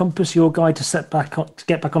CEO's Compass, your guide to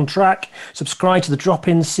get back on track. Subscribe to the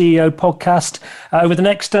Drop-In CEO podcast. Over the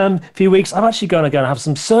next few weeks, I'm actually going to go and have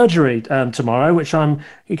some surgery tomorrow, which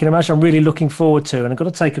you can imagine I'm really looking forward to. And I've got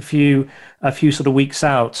to take a few sort of weeks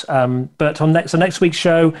out. But on next week's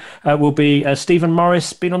show will be Stephen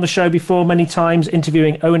Morris, been on the show before many times,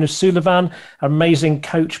 interviewing Owen O'Sullivan, amazing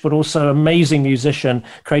coach, but also amazing musician,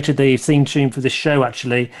 created the theme tune for this show,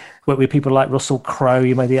 actually. Work with people like Russell Crowe,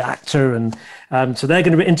 you may be the actor, and so they're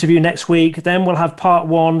going to interview next week. Then we'll have part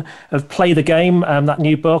 1 of Play the Game, that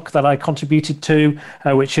new book that I contributed to,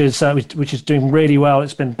 which is doing really well.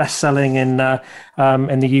 It's been best-selling in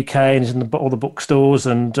in the UK and is in all the bookstores.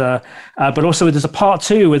 And but also there's a part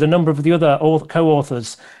 2 with a number of the other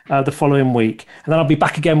co-authors the following week. And then I'll be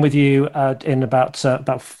back again with you in about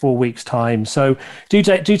 4 weeks' time. So do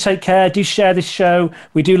take care. Do share this show.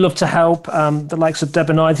 We do love to help the likes of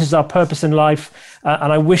Deborah and I. This is our purpose in life.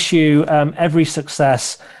 And I wish you every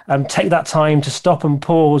success. Take that time to stop and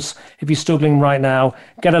pause if you're struggling right now.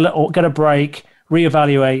 Get a break,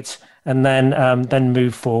 reevaluate, and then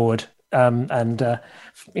move forward. And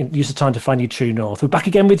use the time to find your true north. We're back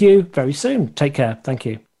again with you very soon. Take care. Thank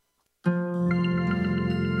you.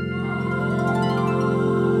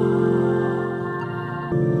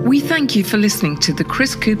 We thank you for listening to the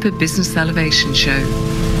Chris Cooper Business Elevation Show.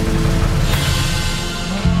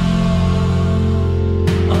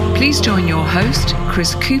 Please join your host,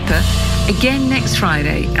 Chris Cooper, again next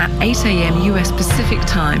Friday at 8 a.m. US Pacific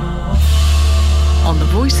Time on the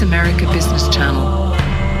Voice America Business Channel.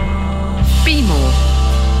 Be more.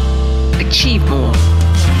 Achieve more.